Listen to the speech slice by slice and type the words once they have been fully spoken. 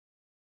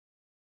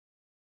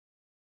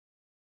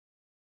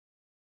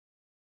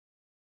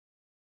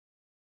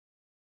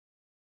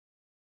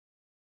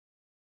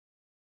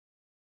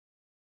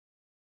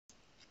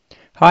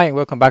Hi and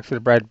welcome back to the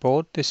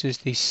breadboard. This is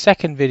the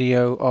second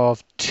video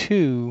of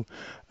two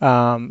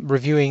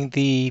reviewing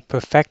the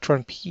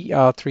Perfectron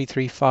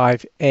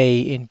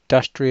PER335A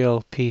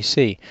Industrial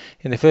PC.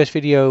 In the first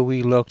video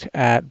we looked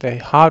at the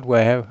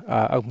hardware,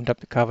 opened up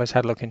the covers,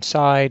 had a look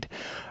inside,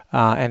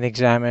 and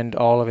examined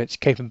all of its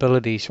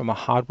capabilities from a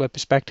hardware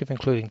perspective,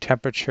 including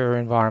temperature,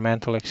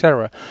 environmental,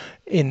 etc.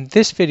 In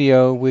this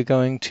video, we're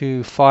going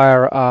to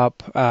fire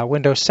up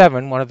Windows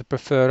 7, one of the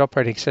preferred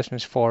operating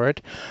systems for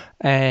it,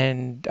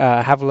 and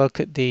have a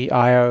look at the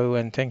I/O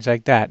and things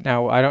like that.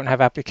 Now, I don't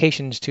have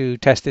applications to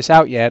test this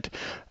out yet,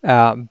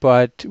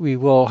 but we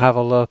will have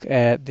a look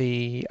at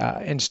the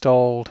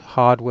installed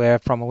hardware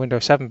from a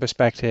Windows 7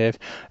 perspective,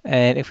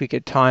 and if we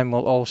get time,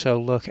 we'll also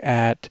look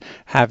at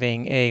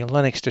having a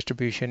Linux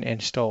distribution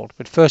installed.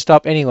 But first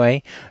up,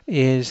 anyway,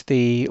 is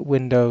the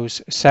Windows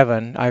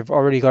 7. I've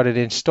already got it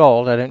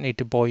installed. I don't need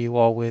to bore you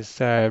all with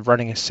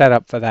running a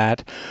setup for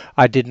that.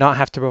 I did not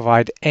have to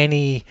provide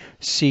any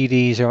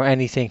CDs or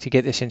anything to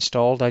get this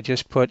installed. I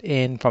just put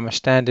in from a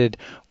standard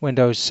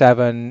Windows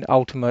 7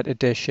 Ultimate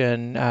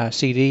Edition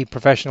CD.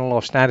 Professional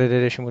or Standard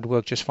Edition would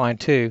work just fine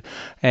too,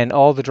 and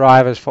all the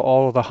drivers for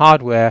all of the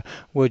hardware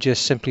were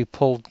just simply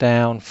pulled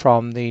down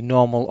from the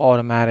normal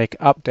automatic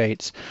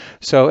updates.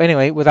 So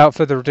anyway, without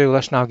further ado,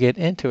 let's now get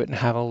into it and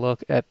have a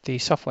look at the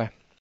software.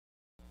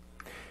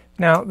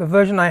 Now, the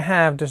version I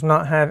have does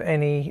not have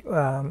any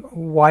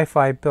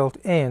Wi-Fi built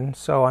in,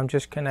 so I'm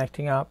just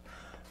connecting up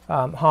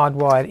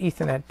hardwired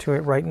Ethernet to it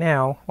right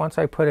now. Once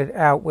I put it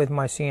out with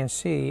my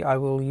CNC, I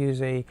will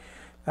use a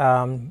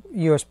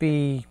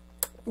USB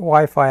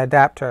Wi-Fi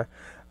adapter.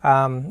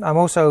 I'm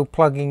also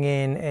plugging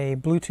in a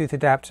Bluetooth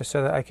adapter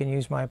so that I can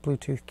use my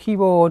Bluetooth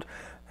keyboard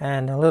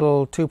and a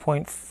little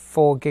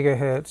 2.4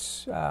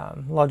 gigahertz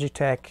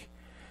Logitech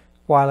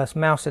wireless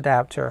mouse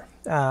adapter.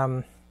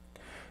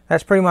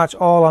 That's pretty much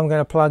all I'm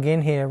going to plug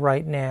in here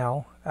right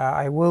now.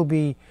 I will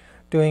be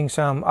doing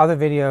some other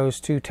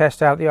videos to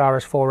test out the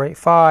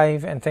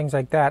RS485 and things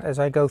like that as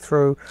I go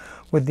through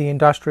with the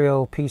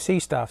industrial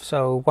PC stuff.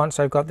 So once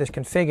I've got this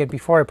configured,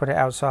 before I put it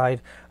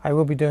outside, I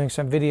will be doing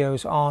some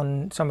videos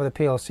on some of the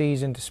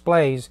PLCs and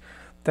displays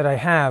that I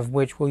have,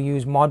 which will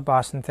use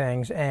Modbus and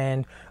things,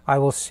 and I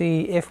will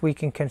see if we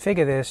can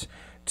configure this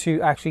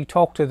to actually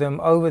talk to them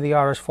over the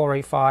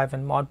RS485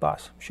 and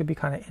Modbus. Should be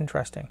kind of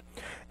interesting.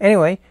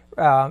 Anyway,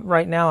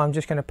 right now I'm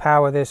just going to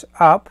power this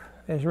up.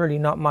 There's really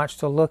not much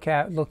to look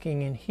at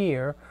looking in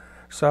here,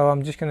 so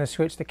I'm just going to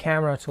switch the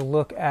camera to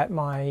look at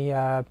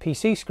my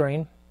PC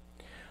screen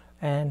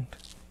and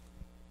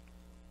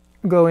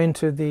go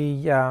into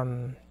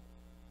the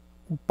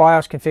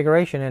BIOS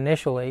configuration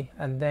initially,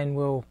 and then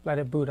we'll let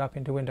it boot up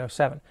into Windows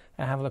 7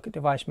 and have a look at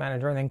Device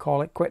Manager and then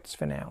call it quits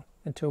for now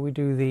until we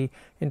do the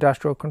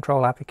industrial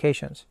control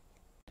applications.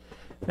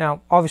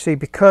 Now, obviously,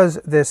 because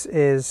this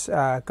is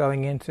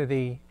going into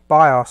the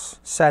BIOS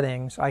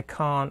settings, I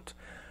can't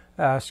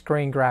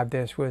screen grab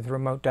this with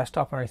remote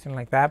desktop or anything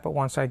like that, but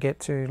once I get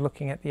to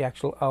looking at the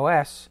actual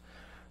OS,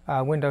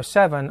 Windows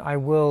 7, I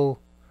will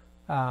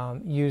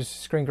use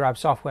screen grab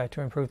software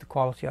to improve the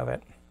quality of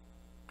it.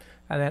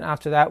 And then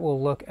after that, we'll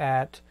look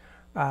at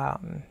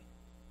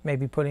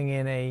maybe putting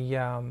in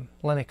a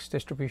Linux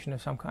distribution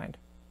of some kind.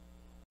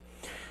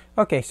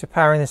 Okay, so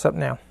powering this up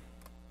now.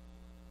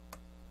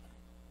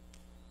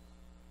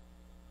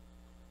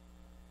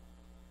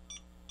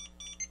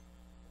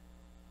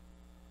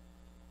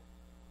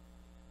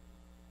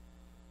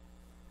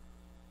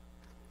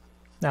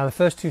 Now, the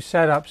first two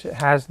setups it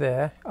has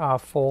there are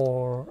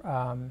for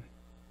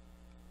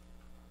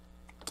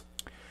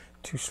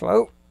too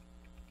slow.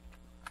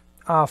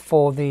 Are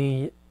for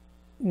the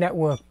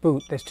network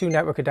boot. There's two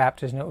network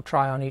adapters, and it will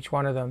try on each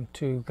one of them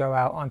to go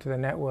out onto the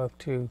network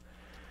to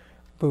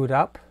boot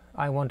up.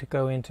 I want to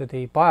go into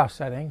the BIOS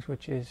settings,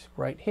 which is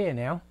right here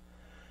now.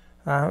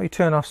 We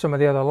turn off some of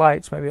the other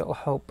lights. Maybe it'll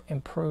help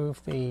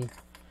improve the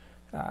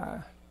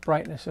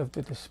brightness of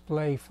the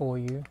display for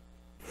you.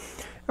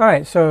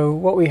 Alright, so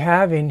what we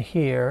have in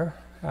here,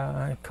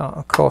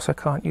 of course I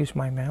can't use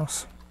my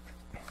mouse,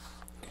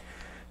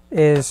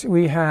 is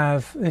we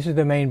have, this is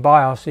the main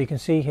BIOS, so you can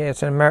see here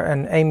it's an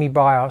AMI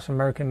BIOS,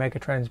 American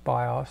Megatrends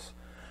BIOS,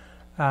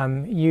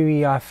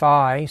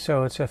 UEFI,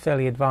 so it's a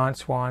fairly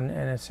advanced one,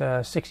 and it's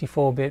a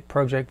 64-bit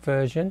project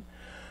version.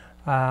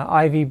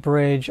 Ivy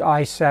Bridge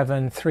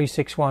i7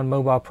 361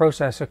 mobile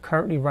processor,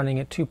 currently running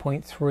at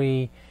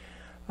 2.3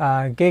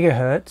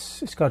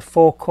 gigahertz. It's got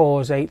 4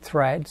 cores, 8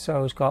 threads,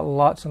 so it's got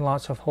lots and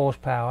lots of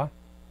horsepower.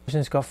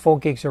 It's got 4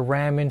 gigs of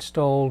RAM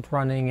installed,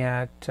 running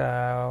at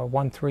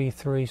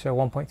 133, so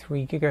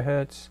 1.3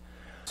 gigahertz.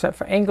 Set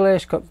for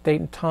English, got date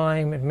and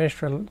time,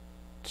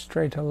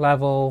 administrator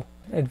level,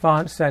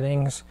 advanced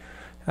settings,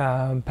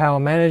 power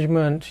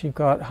management. You've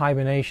got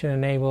hibernation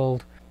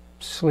enabled,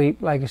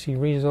 sleep legacy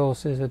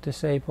resources are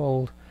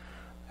disabled,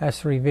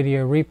 S3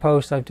 video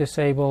repost I've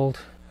disabled,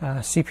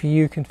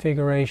 CPU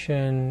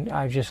configuration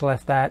I've just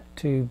left that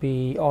to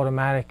be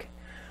automatic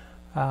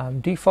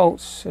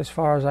defaults as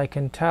far as I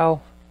can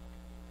tell.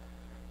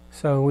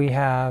 So we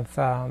have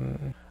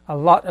a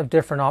lot of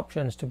different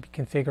options to be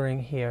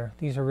configuring here.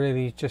 These are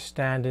really just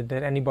standard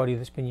that anybody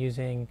that's been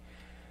using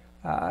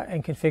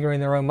and configuring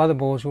their own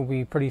motherboards will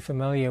be pretty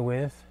familiar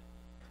with.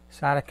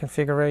 SATA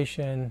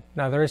configuration.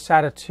 Now there is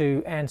SATA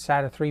 2 and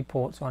SATA 3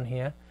 ports on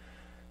here.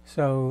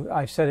 So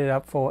I've set it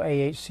up for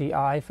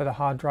AHCI for the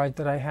hard drive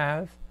that I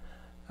have.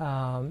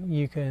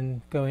 You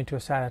can go into a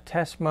SATA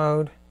test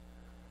mode.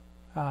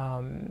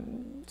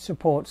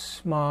 Supports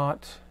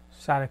smart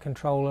SATA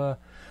controller.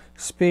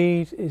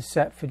 Speed is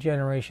set for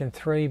generation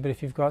 3, but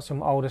if you've got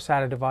some older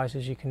SATA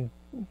devices you can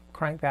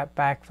crank that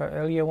back for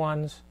earlier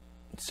ones.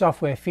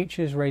 Software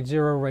features: RAID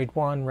 0, RAID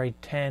 1, RAID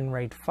 10,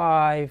 RAID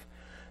 5.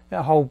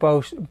 A whole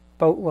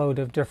boatload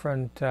of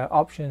different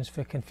options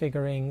for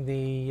configuring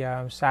the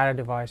SATA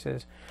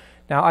devices.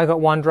 Now I got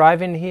one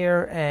drive in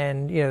here,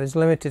 and there's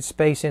limited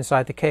space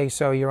inside the case,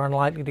 so you're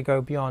unlikely to go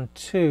beyond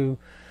 2.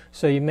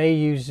 So you may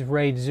use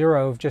RAID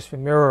 0 just for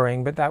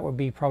mirroring, but that would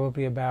be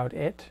probably about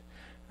it.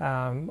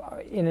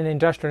 In an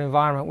industrial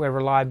environment where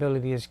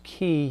reliability is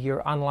key,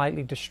 you're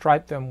unlikely to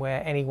stripe them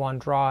where any one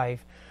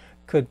drive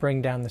could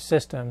bring down the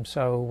system.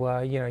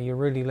 So you're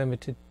really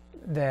limited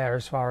there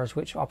as far as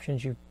which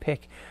options you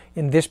pick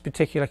in this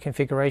particular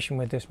configuration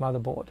with this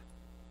motherboard.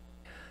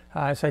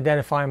 It's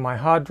identifying my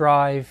hard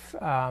drive.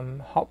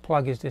 Hot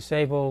plug is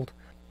disabled.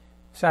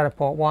 SATA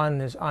port 1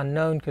 is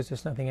unknown because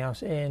there's nothing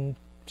else in.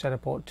 SATA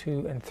port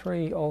 2 and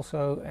 3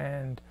 also,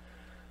 and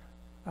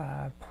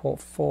port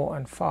 4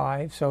 and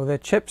 5. So the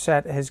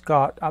chipset has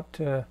got up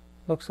to,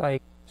 looks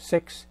like,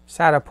 6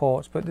 SATA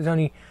ports, but there's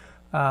only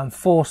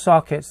 4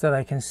 sockets that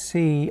I can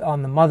see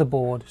on the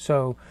motherboard.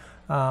 So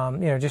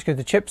just because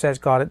the chipset's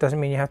got it doesn't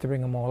mean you have to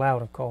bring them all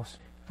out, of course.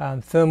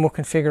 Thermal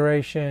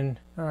configuration.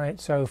 All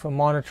right, so for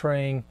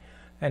monitoring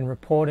and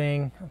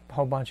reporting, a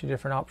whole bunch of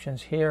different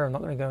options here. I'm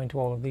not going to go into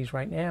all of these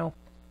right now.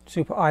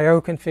 Super I/O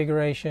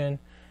configuration.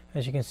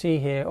 As you can see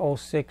here, all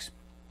 6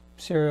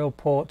 serial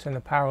ports and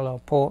the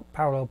parallel port.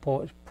 Parallel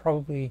port is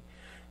probably,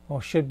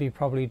 or should be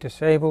probably,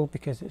 disabled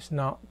because it's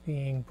not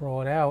being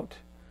brought out.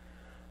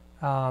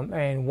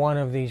 And one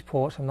of these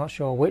ports, I'm not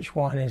sure which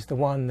one, is the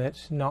one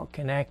that's not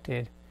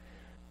connected.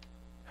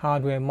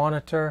 Hardware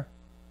monitor,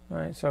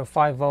 right? So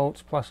 5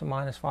 volts plus or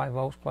minus 5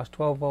 volts plus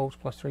 12 volts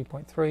plus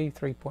 3.3,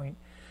 3.3,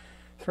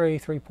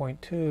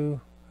 3.2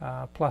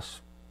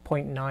 plus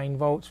 0.9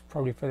 volts,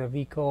 probably for the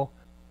V-core.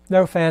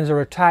 No fans are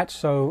attached,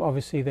 so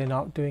obviously they're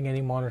not doing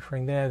any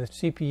monitoring there. The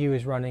CPU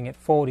is running at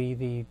 40.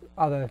 The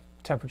other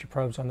temperature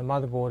probes on the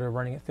motherboard are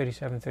running at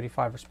 37 and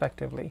 35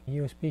 respectively.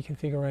 USB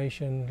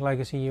configuration,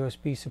 legacy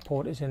USB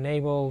support is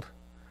enabled.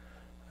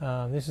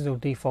 This is all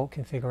default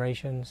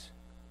configurations.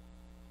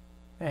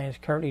 And it's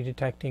currently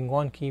detecting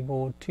 1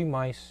 keyboard, 2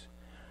 mice,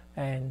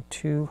 and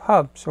 2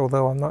 hubs,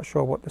 although I'm not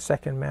sure what the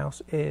second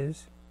mouse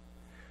is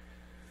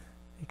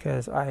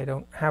because I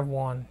don't have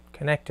one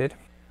connected.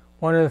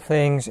 One of the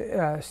things,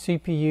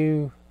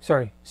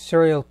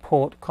 serial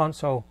port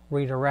console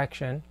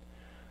redirection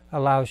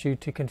allows you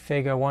to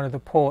configure one of the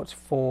ports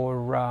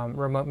for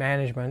remote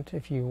management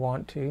if you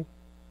want to.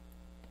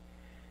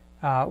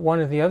 One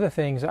of the other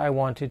things I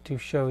wanted to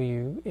show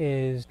you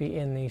is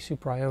in the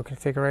Super I/O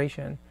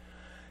configuration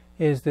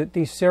is that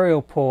these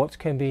serial ports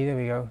can be, there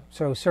we go.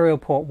 So serial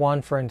port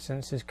 1, for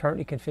instance, is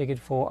currently configured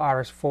for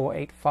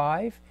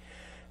RS485,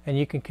 and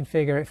you can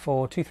configure it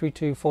for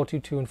 232,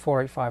 422, and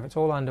 485. It's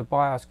all under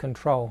BIOS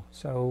control,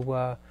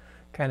 so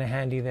kind of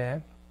handy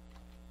there.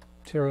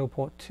 Serial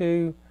port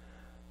 2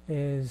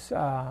 is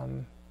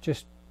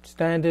just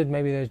standard.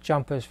 Maybe there's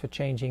jumpers for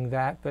changing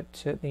that, but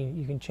certainly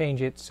you can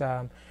change its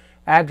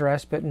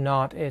address, but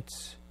not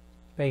its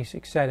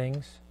basic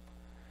settings.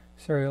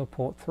 Serial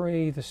port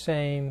 3, the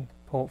same.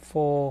 Port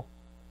 4,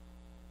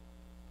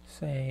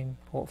 same.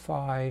 Port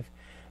 5.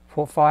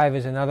 Port 5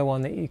 is another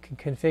one that you can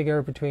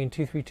configure between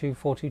 232,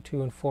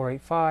 422, and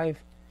 485.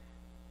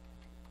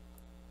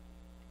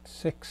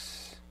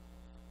 6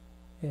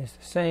 is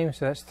the same,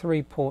 so that's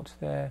 3 ports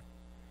there.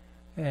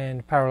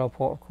 And parallel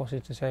port, of course,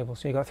 is disabled.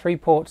 So you've got 3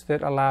 ports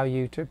that allow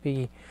you to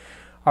be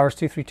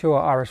RS232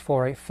 or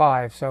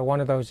RS485. So one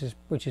of those,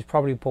 which is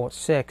probably port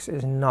 6,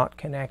 is not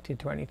connected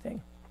to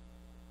anything.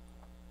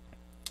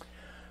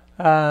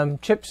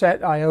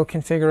 Chipset I/O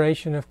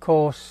configuration, of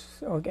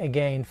course,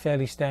 again,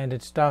 fairly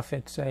standard stuff.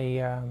 It's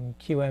a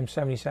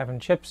QM77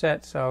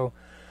 chipset, so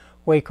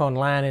Wacom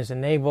LAN is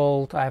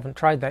enabled. I haven't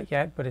tried that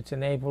yet, but it's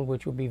enabled,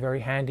 which will be very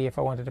handy if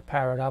I wanted to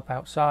power it up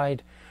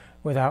outside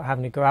without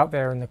having to go out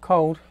there in the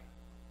cold.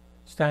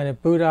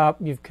 Standard boot up,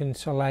 you can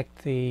select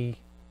the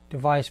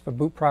device for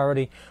boot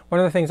priority. One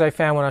of the things I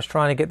found when I was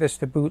trying to get this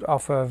to boot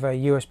off of a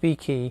USB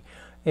key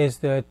is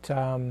that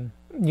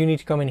you need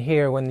to come in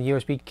here when the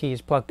USB key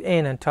is plugged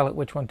in and tell it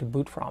which one to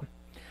boot from.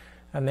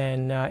 And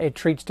then it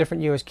treats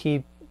different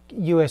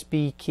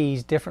USB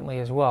keys differently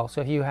as well. So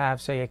if you have,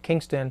 say, a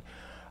Kingston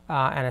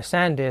and a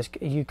SanDisk,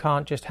 you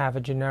can't just have a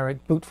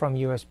generic boot from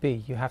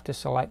USB. You have to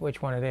select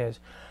which one it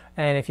is.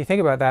 And if you think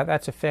about that,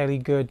 that's a fairly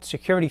good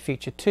security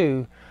feature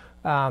too,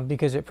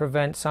 because it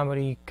prevents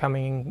somebody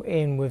coming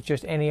in with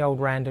just any old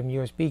random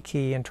USB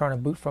key and trying to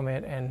boot from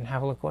it and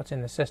have a look what's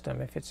in the system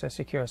if it's a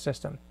secure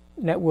system.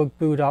 network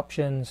boot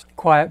options,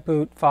 quiet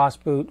boot,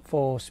 fast boot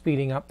for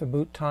speeding up the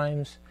boot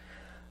times.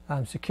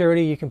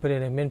 Security, you can put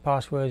in admin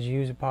passwords,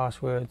 user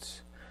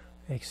passwords,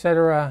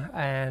 etc.,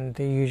 and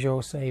the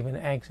usual save and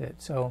exit.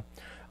 So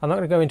I'm not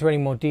going to go into any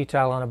more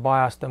detail on a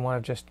BIOS than what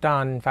I've just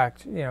done. In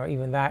fact,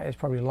 even that is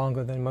probably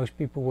longer than most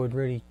people would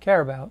really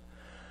care about.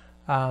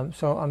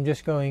 So I'm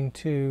just going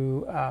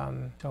to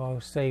so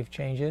I'll save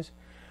changes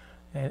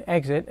and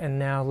exit, and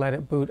now let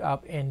it boot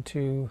up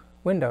into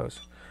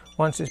Windows.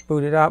 Once it's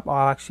booted up,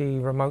 I'll actually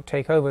remote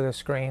take over the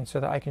screen so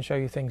that I can show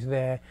you things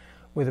there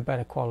with a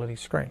better quality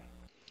screen.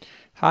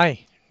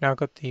 Hi, now I've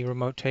got the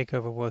remote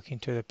takeover working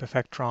to the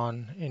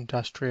Perfectron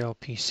Industrial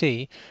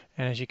PC,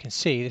 and as you can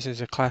see, this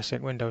is a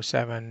classic Windows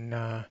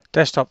 7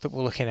 desktop that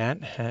we're looking at,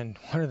 and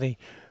one of the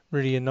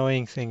really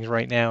annoying things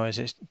right now is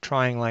it's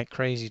trying like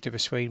crazy to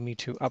persuade me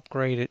to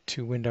upgrade it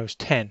to Windows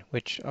 10,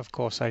 which of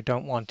course I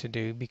don't want to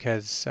do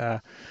because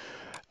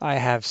I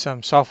have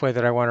some software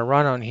that I want to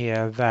run on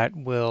here that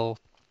will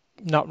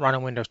not run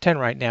on Windows 10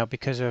 right now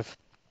because of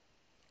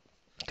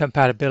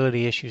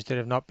compatibility issues that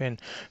have not been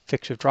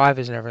fixed with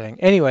drivers and everything.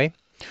 Anyway,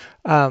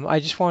 I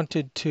just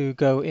wanted to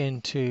go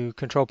into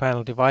Control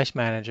Panel Device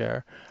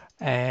Manager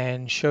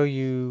and show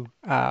you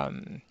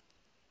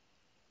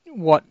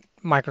what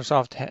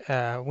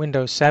Microsoft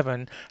Windows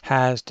 7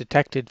 has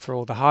detected for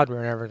all the hardware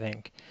and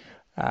everything.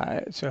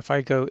 So if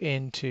I go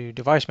into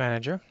Device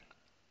Manager,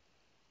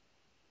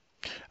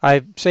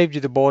 I've saved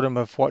you the boredom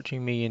of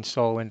watching me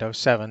install Windows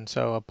 7,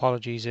 so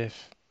apologies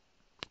if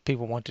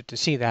people wanted to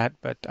see that,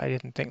 but I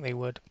didn't think they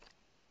would.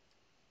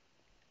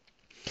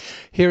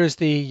 Here is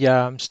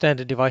the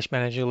standard device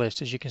manager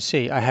list. As you can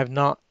see, I have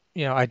not,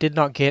 I did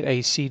not get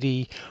a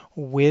CD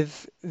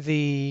with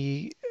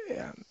the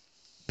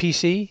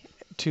PC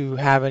to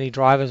have any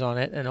drivers on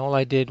it, and all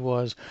I did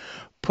was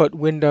put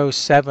Windows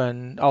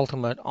 7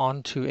 Ultimate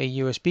onto a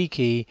USB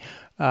key,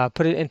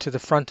 put it into the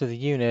front of the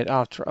unit.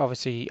 After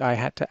obviously I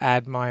had to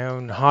add my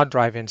own hard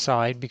drive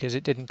inside because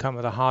it didn't come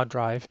with a hard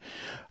drive,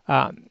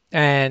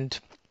 and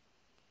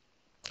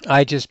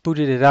I just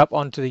booted it up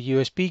onto the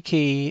USB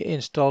key,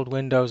 installed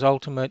Windows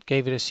Ultimate,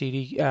 gave it a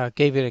CD,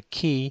 gave it a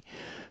key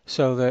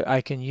so that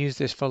I can use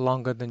this for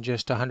longer than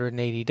just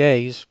 180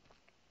 days.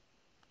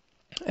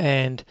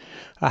 And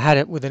I had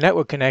it with a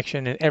network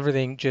connection, and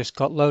everything just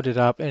got loaded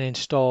up and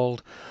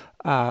installed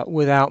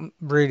without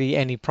really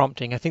any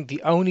prompting. I think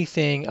the only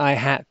thing I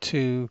had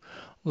to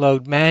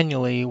load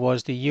manually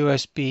was the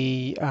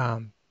USB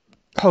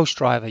host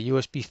driver,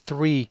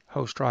 USB3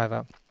 host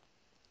driver.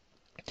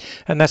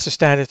 And that's the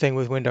standard thing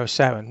with Windows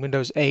 7.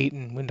 Windows 8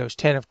 and Windows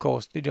 10, of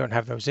course, you don't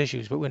have those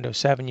issues, but Windows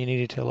 7, you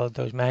needed to load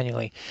those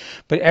manually.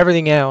 But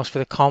everything else for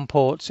the COM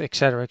ports,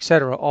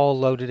 etc., all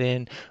loaded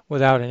in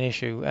without an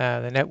issue,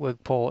 the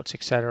network ports,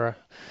 etc.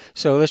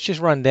 So let's just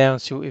run down,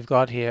 see what we've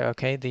got here.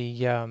 Okay,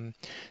 the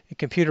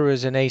computer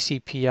is an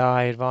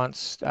ACPI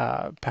Advanced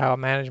Power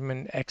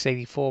Management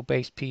x84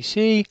 based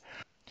PC.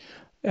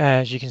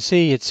 As you can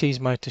see, it sees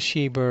my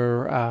Toshiba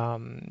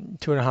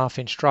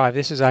 2.5-inch drive.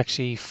 This is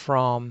actually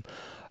from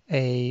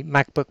a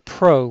MacBook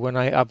Pro when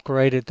I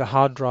upgraded the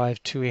hard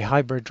drive to a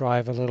hybrid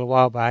drive a little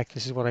while back.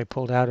 This is what I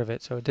pulled out of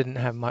it, so it didn't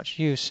have much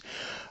use.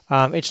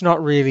 It's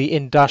not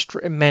really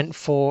meant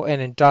for an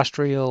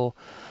industrial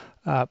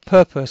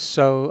purpose,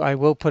 so I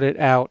will put it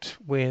out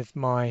with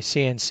my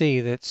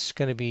CNC that's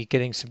going to be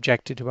getting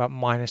subjected to about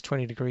minus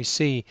 20 degrees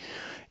C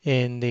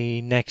in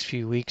the next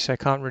few weeks. I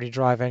can't really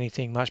drive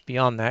anything much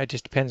beyond that. It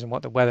just depends on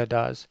what the weather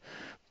does.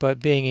 But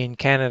being in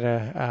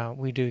Canada,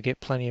 we do get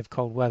plenty of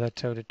cold weather,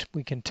 so that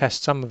we can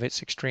test some of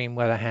its extreme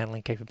weather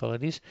handling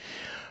capabilities.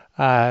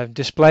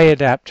 Display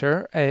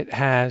adapter, it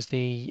has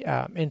the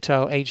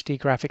Intel HD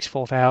Graphics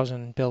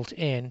 4000 built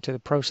in to the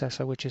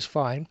processor, which is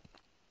fine.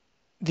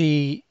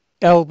 The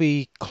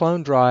LB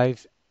clone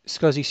drive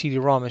SCSI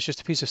CD-ROM is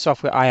just a piece of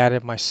software I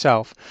added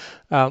myself.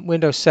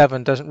 Windows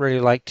 7 doesn't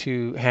really like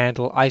to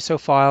handle ISO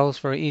files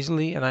very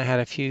easily, and I had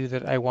a few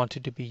that I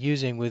wanted to be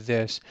using with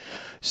this.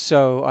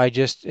 So I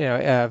just,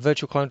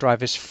 virtual clone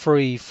drive is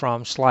free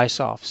from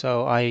slice-off,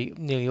 so I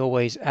nearly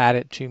always add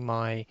it to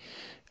my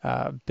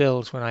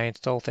builds when I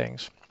install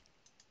things.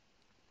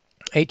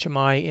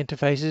 HDMI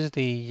interfaces,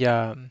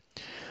 the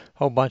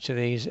whole bunch of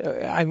these.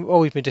 I've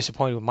always been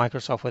disappointed with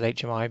Microsoft with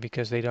HDMI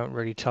because they don't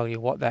really tell you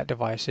what that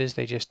device is.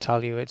 They just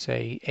tell you it's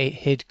a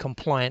HID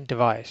compliant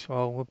device.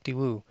 Well,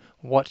 whoop-de-woo.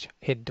 What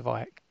HID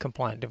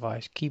compliant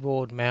device?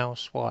 Keyboard,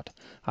 mouse, what?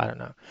 I don't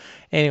know.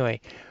 Anyway,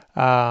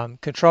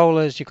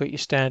 controllers, you've got your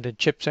standard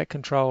chipset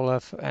controller,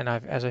 and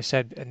as I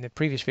said in the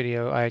previous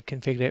video, I had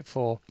configured it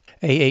for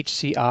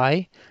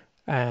AHCI,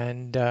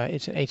 and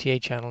it's an ATA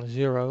channel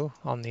 0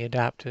 on the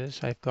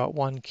adapters. I've got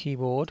one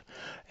keyboard,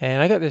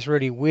 and I got this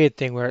really weird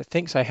thing where it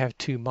thinks I have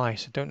two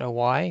mice. I don't know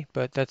why,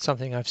 but that's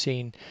something I've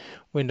seen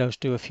Windows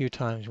do a few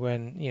times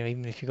when,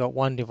 even if you've got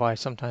one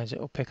device, sometimes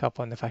it will pick up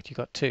on the fact you've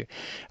got two.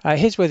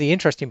 Here's where the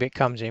interesting bit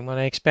comes in. When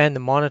I expand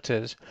the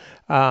monitors,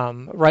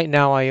 right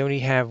now I only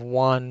have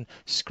one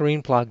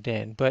screen plugged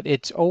in, but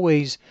it's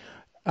always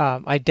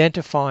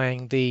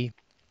identifying the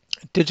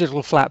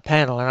digital flat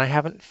panel, and I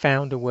haven't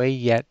found a way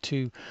yet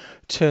to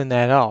turn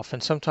that off.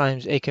 And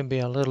sometimes it can be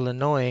a little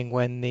annoying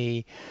when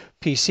the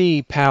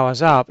PC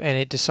powers up and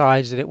it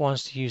decides that it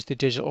wants to use the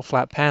digital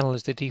flat panel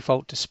as the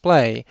default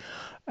display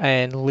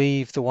and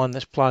leave the one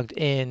that's plugged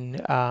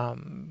in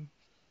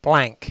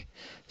blank.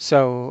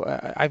 So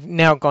I've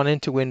now gone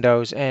into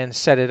Windows and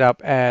set it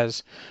up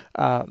as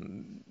the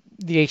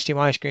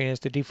HDMI screen as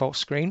the default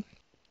screen.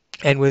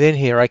 And within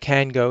here, I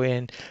can go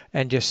in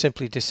and just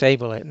simply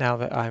disable it now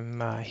that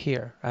I'm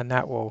here, and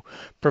that will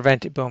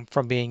prevent it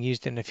from being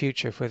used in the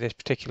future for this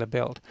particular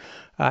build.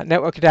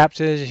 Network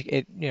adapters,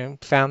 it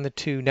found the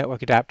two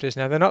network adapters.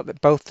 Now they're not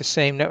both the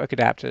same network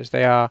adapters.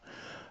 They are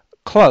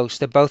close.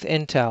 They're both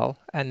Intel,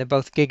 and they're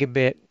both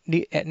gigabit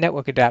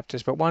network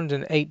adapters, but one's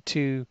an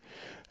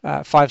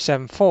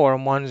 82574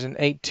 and one's an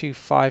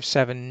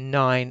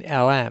 82579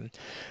 LM.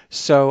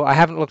 So I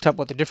haven't looked up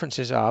what the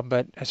differences are,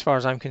 but as far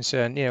as I'm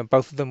concerned,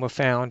 both of them were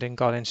found and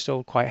got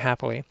installed quite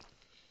happily.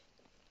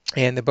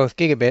 And they're both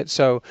gigabit,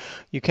 so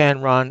you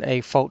can run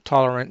a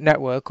fault-tolerant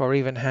network or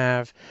even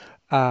have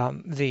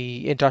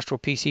the industrial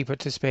PC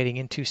participating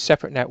in two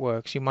separate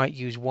networks. You might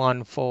use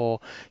one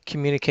for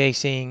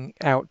communicating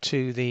out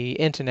to the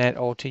internet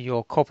or to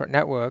your corporate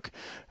network,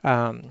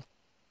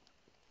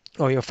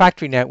 or your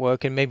factory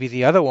network, and maybe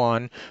the other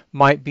one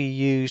might be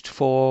used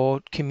for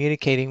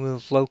communicating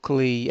with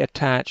locally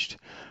attached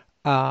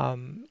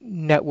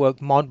network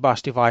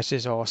Modbus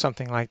devices or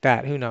something like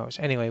that. Who knows?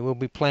 Anyway, we'll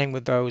be playing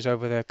with those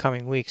over the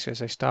coming weeks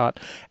as I start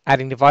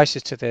adding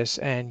devices to this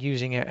and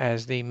using it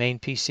as the main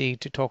PC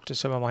to talk to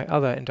some of my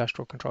other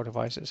industrial control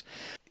devices.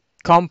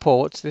 COM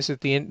ports, this is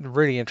the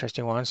really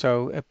interesting one.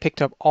 So it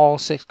picked up all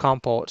 6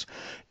 COM ports.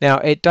 Now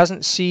it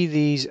doesn't see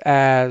these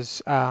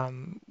as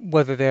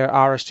whether they're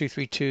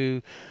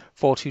RS-232,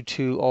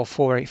 422 or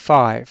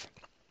 485.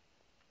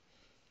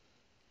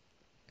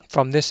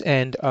 From this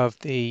end of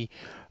the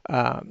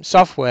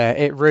software,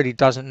 it really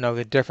doesn't know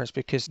the difference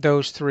because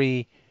those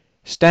 3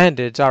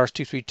 standards,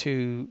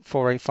 RS-232,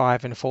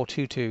 485, and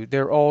 422,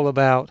 they're all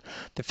about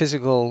the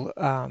physical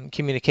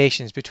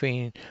communications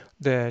between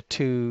the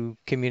 2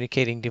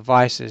 communicating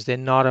devices. They're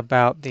not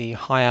about the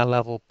higher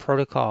level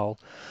protocol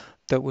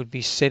that would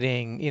be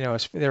sitting,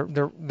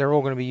 they're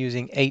all going to be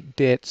using 8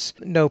 bits,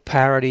 no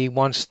parity,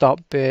 1 stop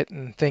bit,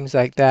 and things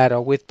like that,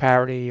 or with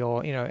parity,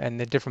 or and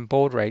the different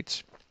baud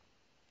rates.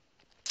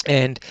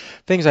 And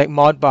things like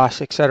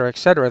Modbus,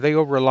 etc., they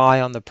all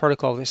rely on the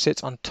protocol that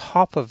sits on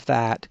top of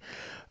that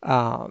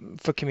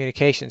for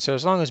communication. So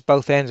as long as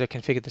both ends are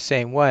configured the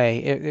same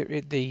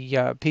way, the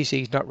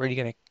PC is not really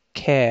going to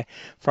care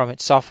from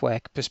its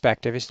software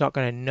perspective. It's not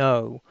going to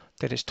know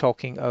that it's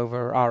talking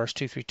over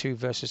RS-232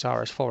 versus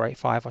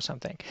RS-485 or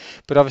something.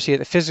 But obviously at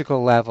the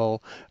physical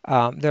level,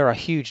 there are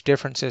huge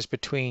differences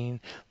between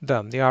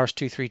them. The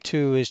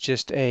RS-232 is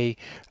just a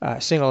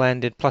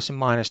single-ended plus and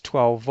minus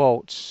 12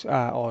 volts,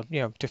 or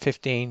to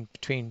 15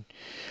 between.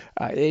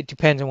 It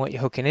depends on what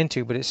you're hooking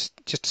into, but it's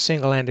just a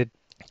single-ended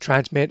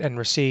transmit and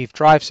receive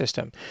drive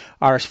system.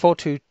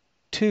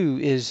 RS-422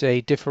 is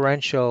a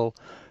differential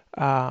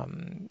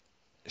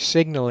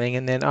signaling,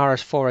 and then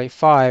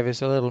RS-485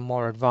 is a little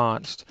more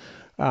advanced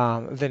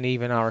than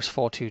even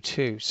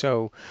RS-422.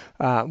 So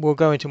we'll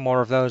go into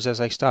more of those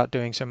as I start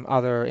doing some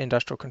other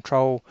industrial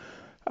control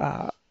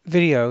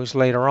videos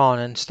later on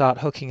and start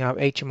hooking up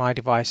HMI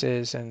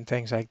devices and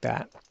things like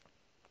that.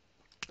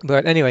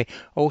 But anyway,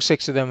 all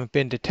 6 of them have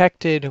been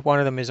detected. 1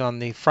 of them is on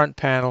the front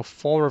panel,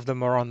 4 of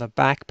them are on the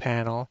back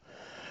panel,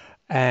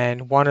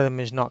 and 1 of them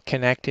is not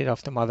connected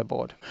off the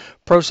motherboard.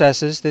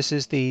 Processors, this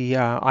is the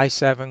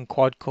i7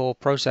 quad-core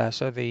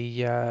processor,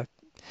 the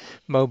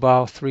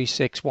Mobile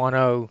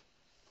 3610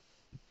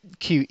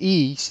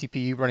 QE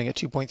CPU running at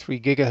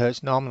 2.3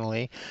 gigahertz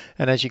nominally,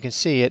 and as you can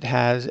see, it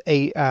has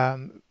 8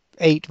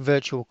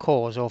 virtual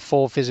cores, or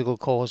 4 physical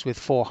cores with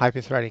 4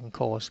 hyperthreading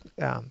cores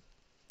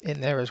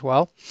in there as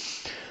well.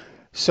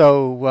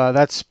 So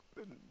that's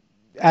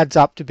adds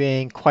up to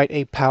being quite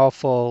a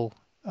powerful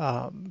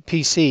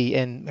PC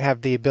and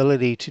have the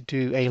ability to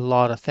do a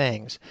lot of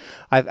things.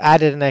 I've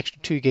added an extra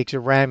 2 gigs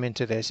of RAM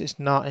into this. It's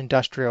not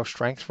industrial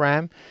strength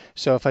RAM,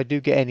 so if I do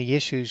get any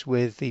issues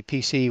with the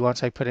PC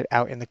once I put it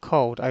out in the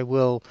cold, I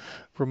will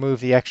remove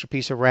the extra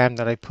piece of RAM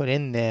that I put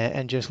in there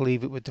and just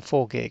leave it with the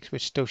 4 gigs,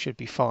 which still should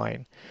be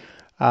fine.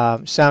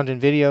 Sound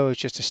and video is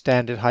just a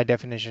standard high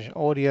definition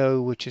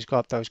audio, which has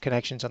got those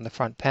connections on the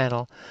front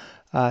panel.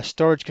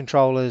 Storage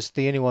controllers,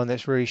 the only one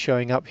that's really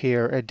showing up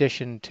here, in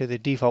addition to the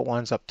default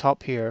ones up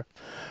top here,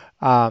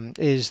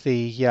 is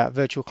the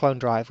virtual clone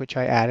drive, which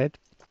I added.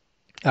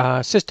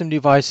 System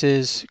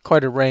devices,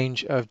 quite a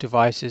range of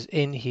devices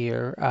in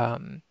here.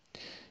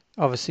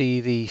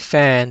 Obviously the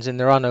fans, and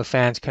there are no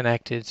fans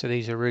connected, so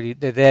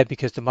they're there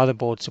because the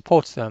motherboard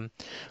supports them,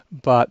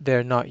 but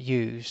they're not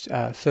used.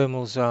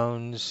 Thermal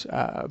zones,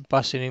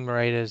 bus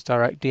enumerators,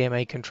 direct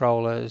DMA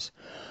controllers,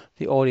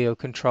 the audio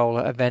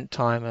controller, event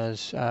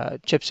timers,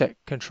 chipset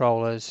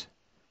controllers,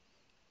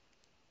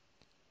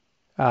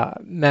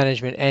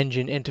 management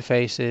engine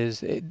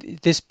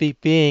interfaces. This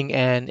being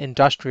an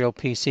industrial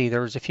PC,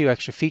 there's a few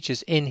extra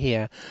features in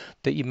here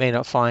that you may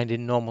not find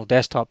in normal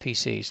desktop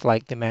PCs,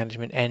 like the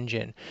management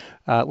engine,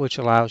 which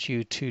allows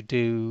you to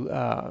do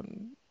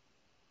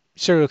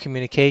serial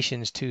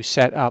communications to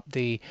set up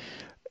the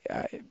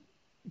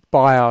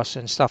BIOS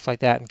and stuff like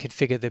that and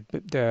configure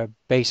the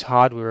base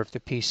hardware of the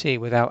PC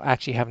without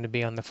actually having to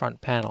be on the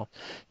front panel.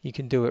 You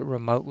can do it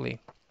remotely.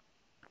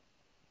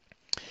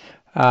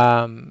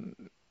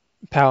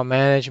 Power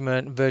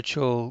management,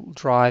 virtual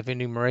drive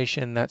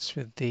enumeration, that's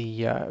with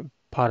the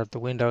part of the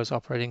Windows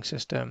operating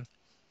system.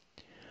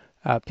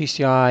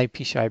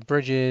 PCI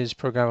bridges,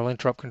 programmable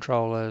interrupt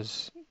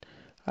controllers,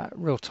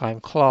 real-time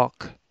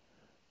clock,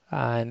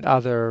 and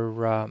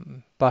other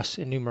bus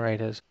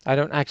enumerators. I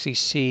don't actually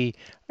see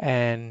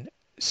an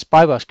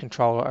SPI bus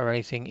controller or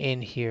anything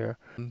in here,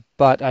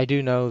 but I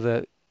do know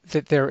that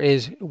there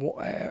is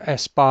a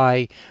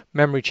SPI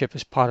memory chip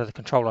as part of the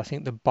controller. I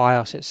think the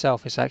BIOS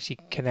itself is actually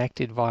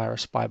connected via a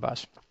SPI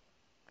bus.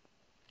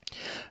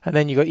 And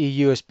then you've got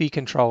your USB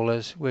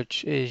controllers,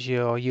 which is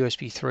your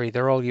USB 3.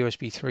 They're all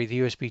USB 3. The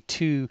USB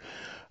 2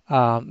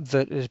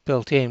 that is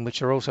built in,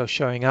 which are also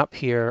showing up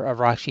here,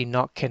 are actually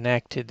not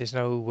connected. There's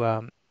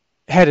no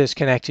headers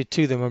connected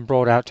to them and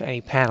brought out to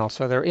any panel.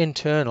 So they're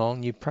internal,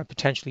 and you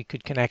potentially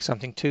could connect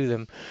something to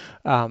them,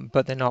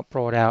 but they're not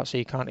brought out, so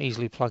you can't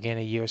easily plug in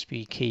a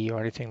USB key or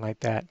anything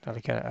like that,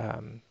 like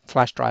a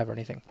flash drive or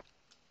anything.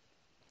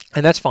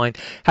 And that's fine.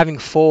 Having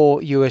 4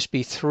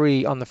 USB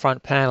 3 on the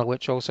front panel,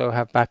 which also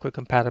have backward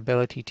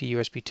compatibility to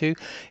USB 2,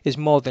 is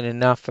more than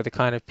enough for the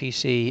kind of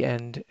PC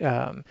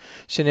and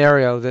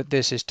scenario that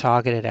this is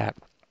targeted at.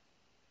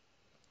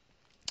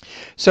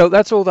 So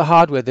that's all the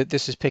hardware that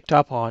this is picked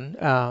up on.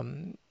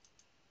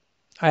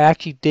 I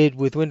actually did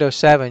with Windows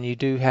 7, you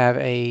do have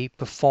a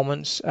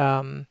performance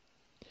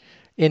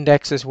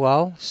index as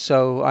well.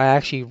 So I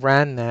actually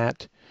ran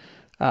that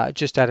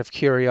just out of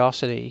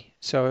curiosity.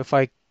 So if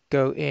I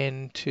go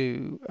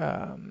into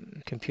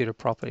computer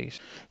properties.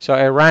 So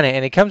I ran it,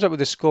 and it comes up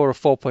with a score of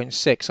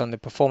 4.6 on the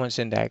performance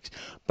index,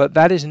 but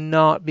that is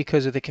not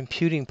because of the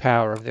computing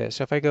power of this.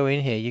 So if I go in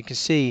here, you can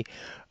see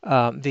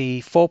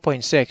the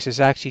 4.6 is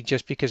actually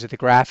just because of the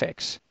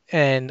graphics.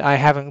 And I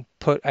haven't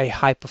put a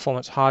high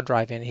performance hard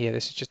drive in here.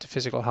 This is just a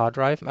physical hard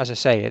drive. As I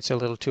say, it's a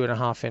little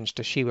 2.5-inch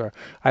Toshiba.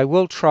 I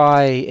will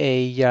try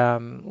a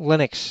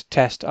Linux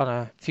test on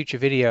a future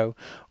video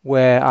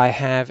where I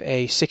have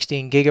a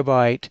 16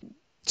 gigabyte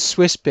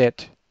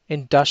Swissbit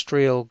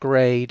industrial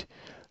grade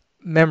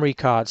memory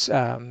cards,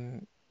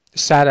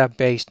 SATA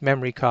based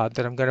memory card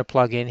that I'm going to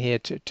plug in here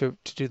to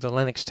do the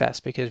Linux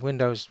test, because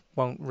Windows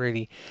won't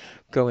really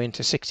go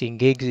into 16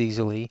 gigs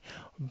easily,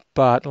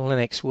 but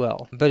Linux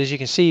will. But as you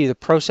can see, the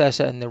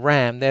processor and the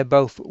RAM, they're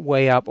both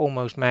way up,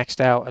 almost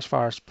maxed out as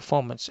far as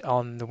performance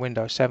on the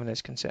Windows 7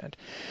 is concerned.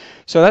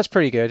 So that's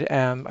pretty good.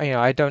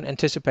 I don't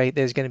anticipate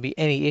there's going to be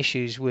any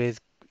issues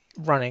with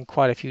running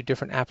quite a few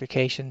different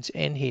applications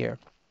in here.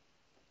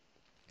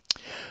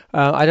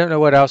 I don't know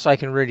what else I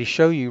can really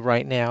show you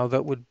right now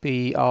that would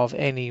be of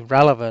any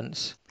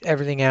relevance.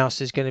 Everything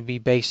else is going to be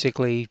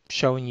basically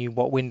showing you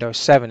what Windows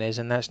 7 is,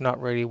 and that's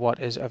not really what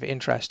is of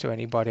interest to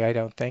anybody, I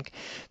don't think.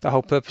 The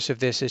whole purpose of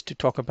this is to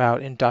talk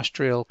about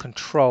industrial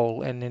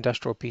control and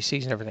industrial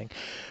PCs and everything.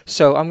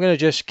 So I'm going to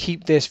just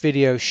keep this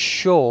video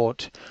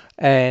short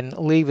and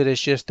leave it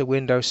as just the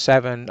Windows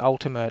 7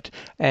 Ultimate.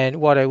 And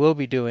what I will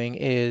be doing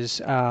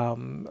is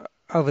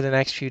over the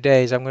next few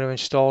days, I'm going to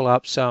install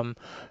up some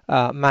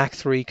Mach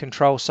 3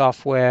 control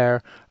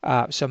software,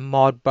 some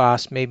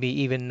Modbus, maybe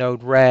even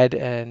Node-RED,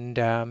 and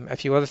a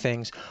few other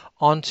things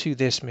onto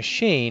this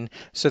machine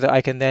so that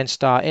I can then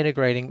start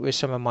integrating with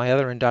some of my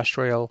other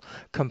industrial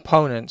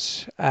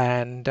components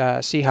and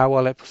see how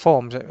well it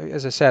performs.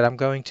 As I said, I'm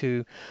going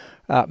to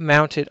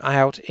mount it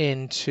out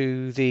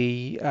into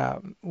the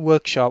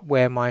workshop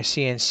where my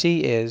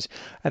CNC is,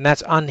 and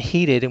that's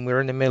unheated, and we're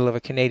in the middle of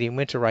a Canadian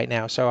winter right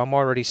now, so I'm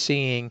already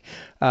seeing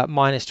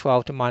minus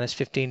 12 to minus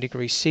 15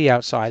 degrees C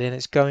outside, and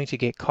it's going to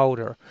get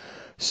colder.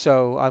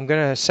 So I'm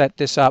going to set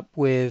this up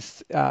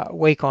with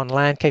wake on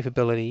LAN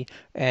capability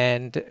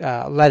and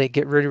let it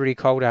get really, really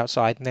cold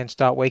outside, and then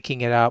start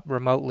waking it up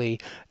remotely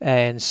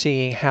and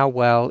seeing how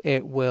well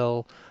it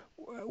will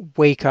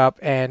wake up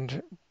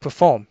and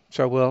perform.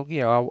 So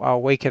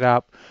I'll wake it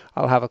up.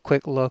 I'll have a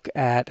quick look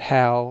at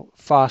how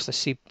fast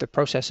the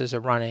processors are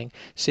running,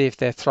 see if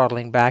they're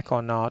throttling back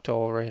or not,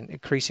 or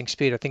increasing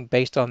speed. I think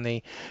based on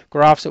the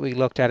graphs that we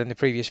looked at in the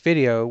previous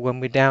video, when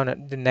we're down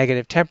at the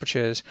negative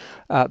temperatures,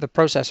 the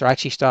processor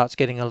actually starts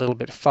getting a little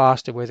bit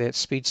faster with its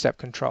speed step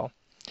control.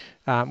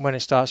 When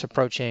it starts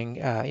approaching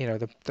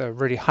the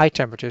really high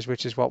temperatures,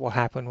 which is what will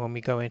happen when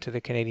we go into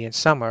the Canadian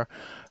summer,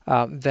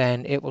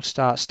 then it will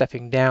start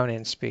stepping down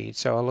in speed.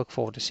 So I look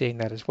forward to seeing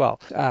that as well.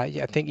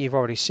 I think you've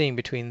already seen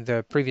between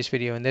the previous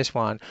video and this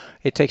one,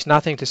 it takes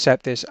nothing to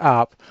set this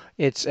up.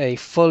 It's a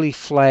fully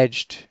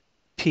fledged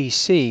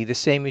PC, the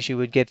same as you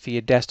would get for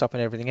your desktop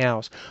and everything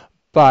else.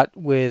 but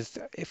with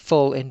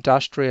full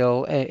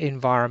industrial,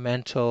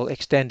 environmental,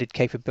 extended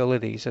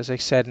capabilities. As I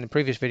said in the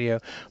previous video,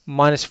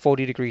 minus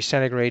 40 degrees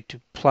centigrade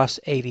to plus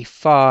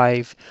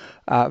 85,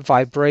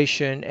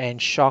 vibration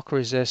and shock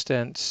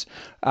resistance.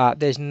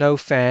 There's no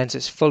fans.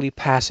 It's fully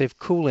passive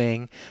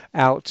cooling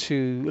out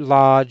to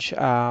large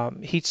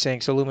heat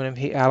sinks, aluminum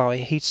alloy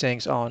heat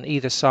sinks on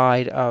either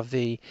side of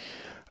the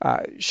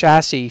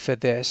chassis for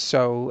this.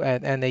 So,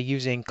 and they're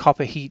using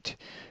copper heat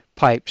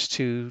pipes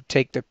to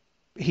take the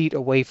heat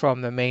away from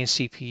the main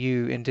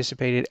CPU and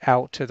dissipate it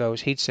out to those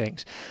heat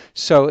sinks.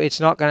 So it's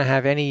not going to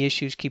have any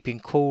issues keeping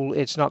cool.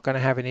 It's not going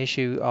to have an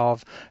issue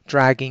of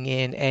dragging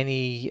in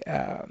any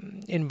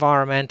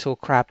environmental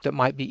crap that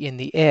might be in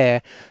the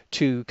air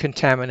to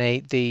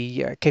contaminate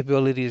the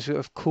capabilities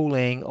of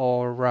cooling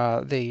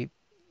or the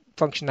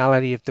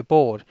functionality of the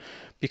board.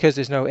 Because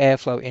there's no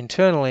airflow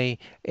internally,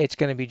 it's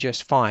going to be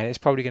just fine. It's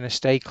probably going to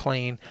stay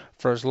clean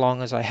for as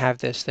long as I have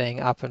this thing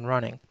up and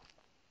running.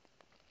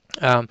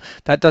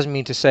 That doesn't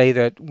mean to say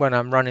that when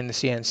I'm running the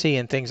CNC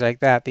and things like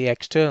that, the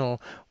external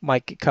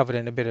might get covered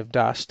in a bit of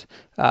dust,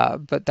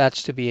 but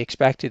that's to be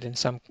expected in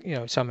some,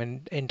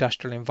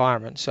 industrial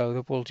environments.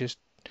 So we'll just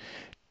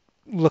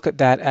look at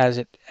that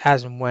as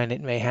and when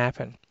it may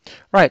happen.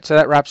 Right, so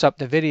that wraps up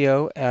the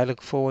video. I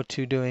look forward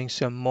to doing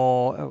some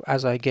more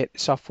as I get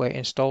software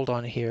installed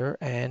on here,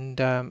 and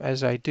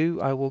as I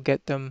do, I will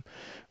get them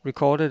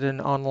recorded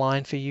and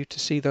online for you to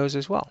see those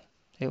as well.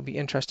 It'll be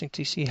interesting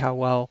to see how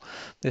well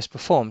this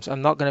performs.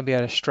 I'm not going to be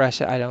able to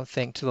stress it, I don't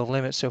think, to the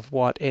limits of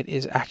what it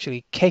is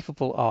actually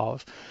capable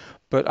of,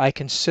 but I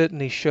can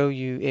certainly show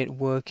you it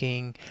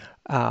working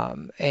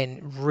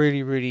in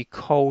really, really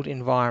cold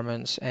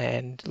environments,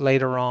 and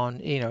later on,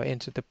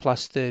 into the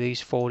plus 30s,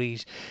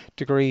 40s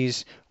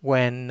degrees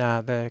when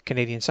the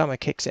Canadian summer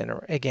kicks in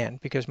again,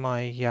 because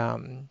my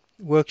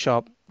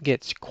workshop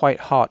gets quite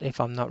hot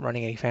if I'm not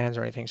running any fans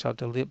or anything, so I'll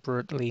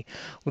deliberately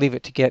leave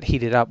it to get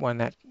heated up when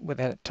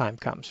that time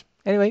comes.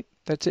 Anyway,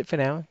 that's it for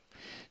now.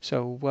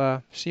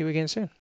 So see you again soon.